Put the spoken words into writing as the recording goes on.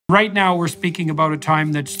Right now, we're speaking about a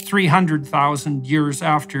time that's 300,000 years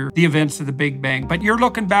after the events of the Big Bang. But you're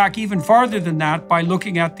looking back even farther than that by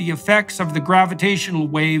looking at the effects of the gravitational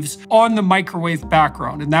waves on the microwave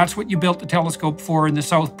background. And that's what you built the telescope for in the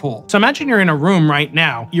South Pole. So imagine you're in a room right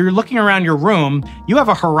now. You're looking around your room. You have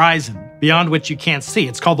a horizon beyond which you can't see.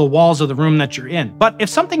 It's called the walls of the room that you're in. But if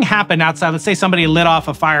something happened outside, let's say somebody lit off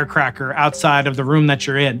a firecracker outside of the room that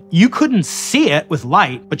you're in, you couldn't see it with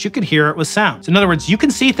light, but you could hear it with sound. So in other words, you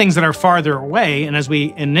can see things that are farther away. And as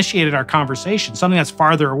we initiated our conversation, something that's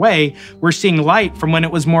farther away, we're seeing light from when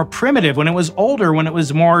it was more primitive, when it was older, when it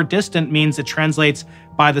was more distant, means it translates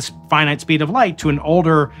by the finite speed of light to an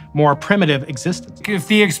older, more primitive existence. If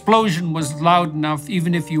the explosion was loud enough,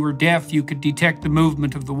 even if you were deaf, you could detect the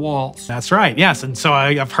movement of the walls. That's right, yes. And so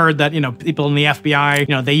I've heard that, people in the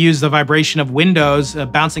FBI, they use the vibration of windows,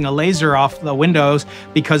 bouncing a laser off the windows,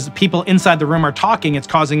 because people inside the room are talking. It's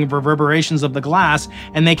causing reverberations of the glass,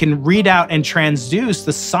 and they can read out and transduce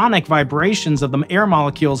the sonic vibrations of the air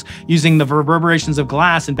molecules using the reverberations of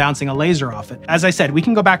glass and bouncing a laser off it. As I said, we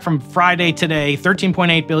can go back from Friday today,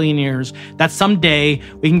 13.8 billion years. That's some day.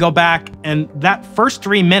 We can go back, and that first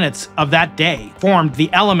 3 minutes of that day formed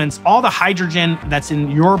the elements, all the hydrogen that's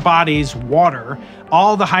in your body's water,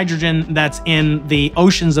 all the hydrogen that's in the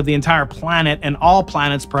oceans of the entire planet and all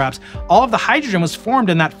planets perhaps. All of the hydrogen was formed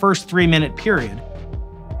in that first 3 minute period.